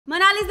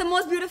Manali is the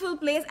most beautiful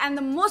place and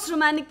the most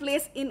romantic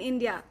place in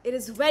India. It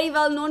is very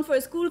well known for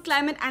its cool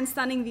climate and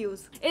stunning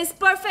views. It is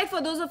perfect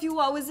for those of you who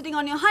are visiting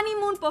on your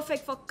honeymoon,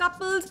 perfect for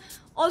couples,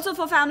 also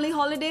for family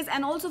holidays,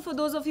 and also for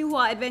those of you who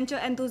are adventure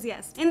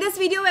enthusiasts. In this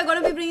video, we're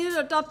going to be bringing you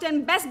the top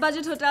 10 best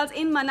budget hotels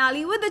in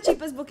Manali with the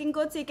cheapest booking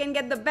code so you can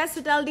get the best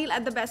hotel deal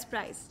at the best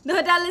price. The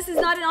hotel list is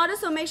not in order,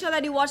 so make sure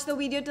that you watch the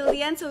video till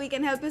the end so we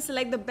can help you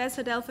select the best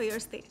hotel for your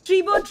stay.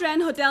 Trebo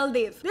Trend Hotel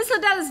Dev. This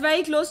hotel is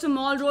very close to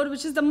Mall Road,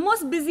 which is the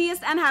most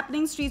busiest and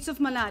happening streets of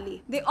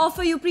Manali. They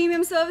offer you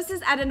premium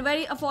services at a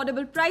very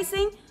affordable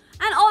pricing,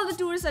 and all the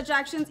tourist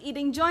attractions,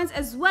 eating joints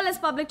as well as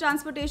public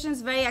transportation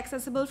is very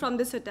accessible from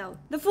this hotel.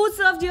 The food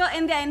served here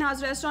in their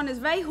in-house restaurant is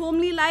very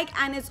homely-like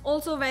and it's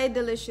also very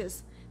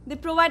delicious. They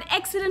provide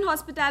excellent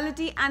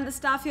hospitality and the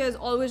staff here is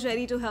always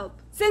ready to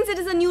help. Since it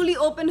is a newly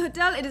opened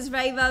hotel, it is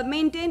very well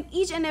maintained.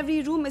 Each and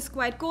every room is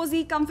quite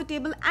cozy,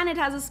 comfortable, and it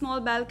has a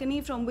small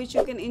balcony from which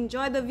you can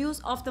enjoy the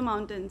views of the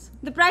mountains.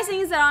 The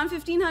pricing is around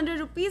 1500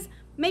 rupees.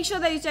 Make sure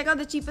that you check out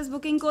the cheapest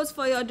booking codes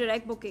for your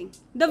direct booking.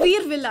 The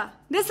Veer Villa.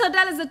 This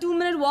hotel is a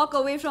 2-minute walk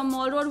away from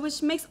Mall Road,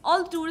 which makes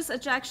all tourist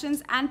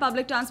attractions and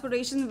public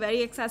transportation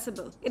very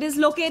accessible. It is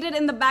located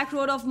in the back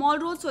road of Mall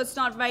Road, so it's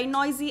not very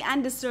noisy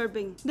and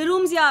disturbing. The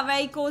rooms here are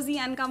very cozy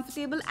and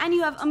comfortable, and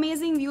you have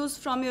amazing views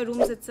from your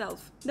rooms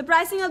itself. The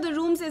pricing of the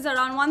rooms is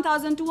around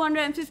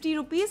 1250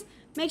 rupees.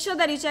 Make sure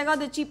that you check out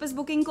the cheapest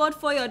booking code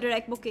for your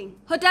direct booking.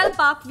 Hotel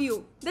Park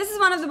View. This is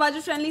one of the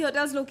budget-friendly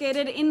hotels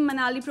located in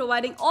Manali,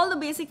 providing all the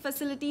basic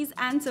facilities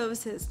and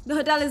services. The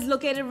hotel is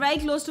located very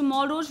close to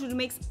Mall Road, which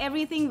makes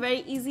everything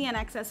very easy and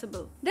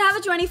accessible. They have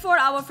a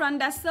 24-hour front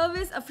desk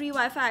service, a free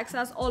Wi-Fi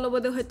access all over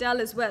the hotel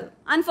as well.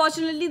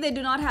 Unfortunately, they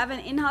do not have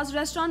an in-house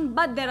restaurant,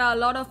 but there are a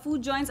lot of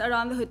food joints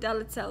around the hotel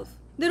itself.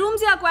 The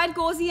rooms here are quite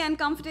cozy and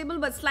comfortable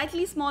but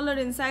slightly smaller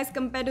in size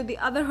compared to the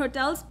other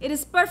hotels. It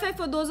is perfect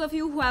for those of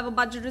you who have a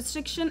budget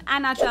restriction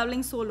and are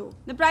traveling solo.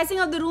 The pricing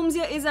of the rooms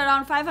here is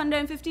around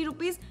 550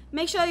 rupees.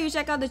 Make sure you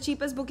check out the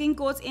cheapest booking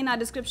codes in our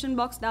description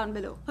box down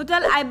below.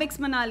 Hotel Ibex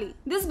Manali.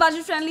 This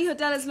budget-friendly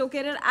hotel is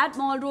located at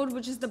Mall Road,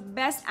 which is the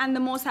best and the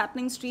most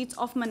happening streets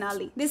of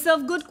Manali. They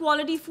serve good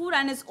quality food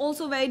and it's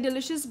also very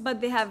delicious,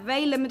 but they have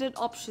very limited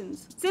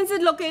options. Since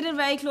it's located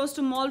very close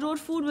to Mall Road,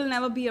 food will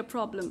never be a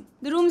problem.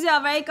 The rooms here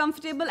are very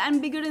comfortable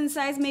and bigger in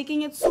size,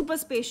 making it super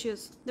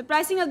spacious. The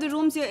pricing of the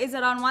rooms here is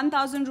around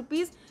 1000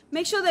 rupees.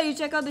 Make sure that you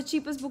check out the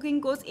cheapest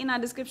booking codes in our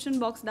description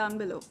box down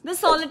below. The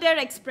Solitaire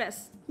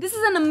Express. This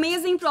is an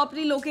amazing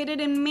property located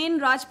in main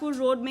Rajpur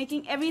Road,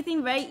 making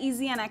everything very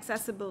easy and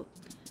accessible.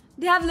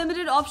 They have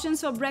limited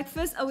options for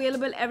breakfast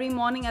available every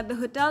morning at the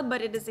hotel,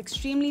 but it is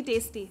extremely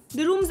tasty.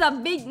 The rooms are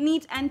big,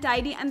 neat and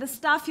tidy, and the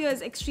staff here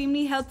is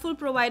extremely helpful,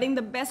 providing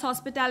the best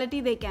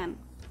hospitality they can.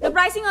 The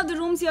pricing of the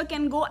rooms here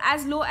can go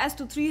as low as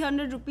to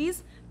 300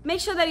 rupees. Make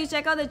sure that you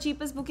check out the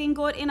cheapest booking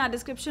code in our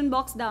description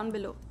box down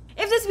below.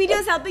 If this video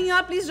is helping you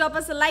out, please drop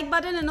us a like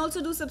button and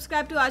also do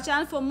subscribe to our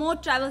channel for more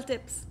travel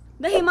tips.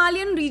 The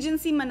Himalayan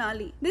Regency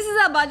Manali. This is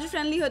a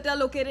budget-friendly hotel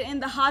located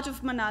in the heart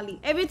of Manali.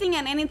 Everything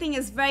and anything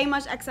is very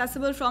much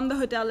accessible from the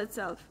hotel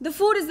itself. The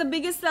food is the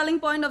biggest selling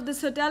point of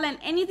this hotel, and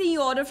anything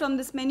you order from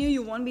this menu,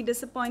 you won't be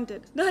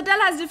disappointed. The hotel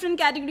has different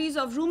categories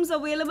of rooms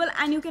available,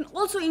 and you can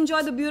also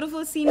enjoy the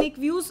beautiful scenic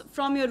views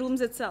from your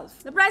rooms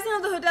itself. The pricing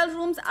of the hotel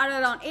rooms are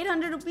around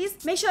 800 rupees.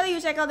 Make sure that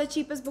you check out the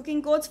cheapest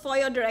booking codes for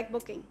your direct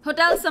booking.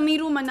 Hotel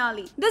Samiru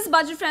Manali. This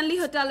budget-friendly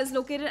hotel is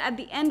located at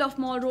the end of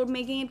Mall Road,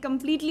 making it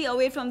completely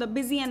away from the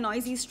busy and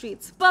noisy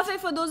streets.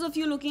 Perfect for those of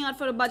you looking out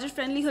for a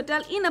budget-friendly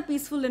hotel in a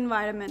peaceful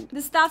environment. The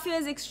staff here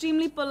is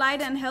extremely polite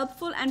and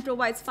helpful and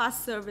provides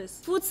fast service.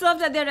 Food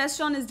served at their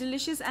restaurant is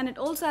delicious, and it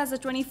also has a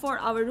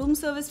 24-hour room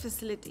service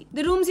facility.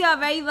 The rooms here are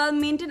very well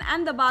maintained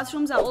and the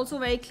bathrooms are also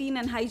very clean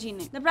and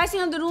hygienic. The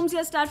pricing of the rooms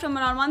here start from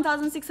around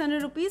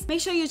 1600 rupees.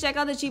 Make sure you check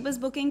out the cheapest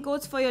booking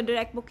codes for your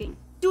direct booking.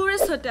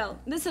 Tourist Hotel.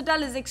 This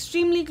hotel is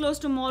extremely close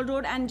to Mall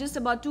Road and just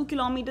about 2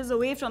 kilometers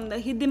away from the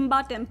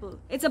Hidimba temple.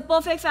 It's a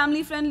perfect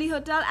family-friendly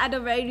hotel at a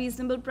very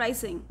reasonable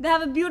pricing. They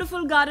have a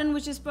beautiful garden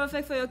which is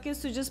perfect for your kids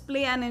to just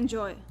play and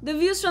enjoy. The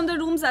views from the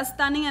rooms are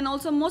stunning, and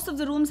also most of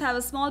the rooms have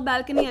a small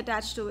balcony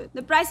attached to it.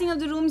 The pricing of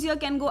the rooms here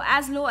can go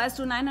as low as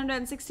to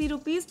 960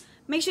 rupees.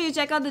 Make sure you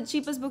check out the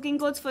cheapest booking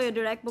codes for your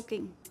direct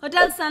booking.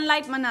 Hotel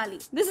Sunlight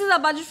Manali. This is a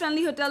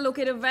budget-friendly hotel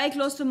located very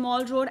close to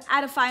Mall Road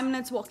at a 5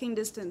 minutes walking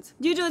distance.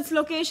 Due to its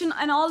location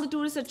and all the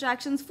tourist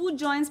attractions, food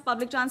joints,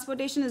 public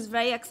transportation is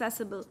very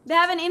accessible. They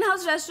have an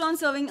in-house restaurant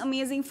serving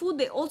amazing food.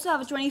 They also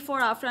have a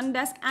 24-hour front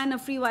desk and a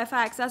free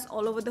Wi-Fi access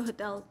all over the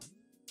hotel.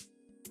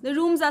 The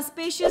rooms are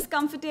spacious,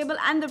 comfortable,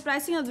 and the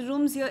pricing of the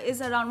rooms here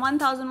is around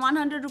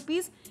 1100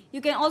 rupees.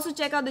 You can also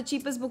check out the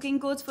cheapest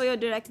booking codes for your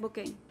direct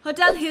booking.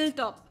 Hotel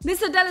Hilltop. This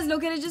hotel is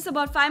located just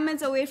about 5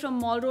 minutes away from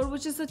Mall Road,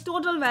 which is a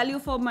total value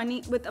for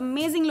money with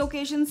amazing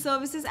locations,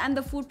 services, and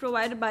the food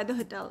provided by the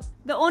hotel.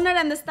 The owner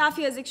and the staff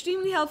here is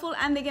extremely helpful,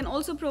 and they can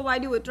also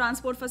provide you with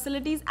transport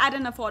facilities at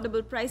an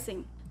affordable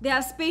pricing. They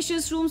have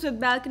spacious rooms with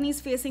balconies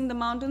facing the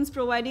mountains,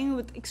 providing you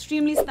with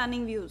extremely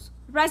stunning views.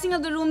 Pricing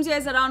of the rooms here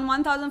is around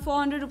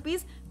 1,400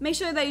 rupees. Make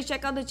sure that you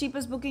check out the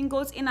cheapest booking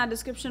codes in our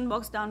description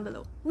box down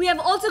below. We have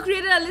also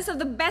created a list of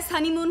the best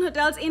honeymoon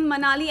hotels in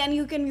Manali, and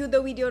you can view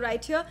the video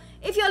right here.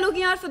 If you are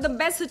looking out for the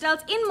best hotels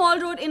in Mall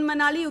Road in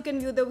Manali, you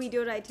can view the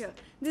video right here.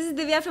 This is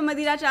Divya from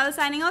Madira Travel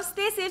signing off.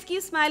 Stay safe,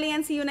 keep smiling,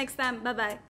 and see you next time. Bye-bye.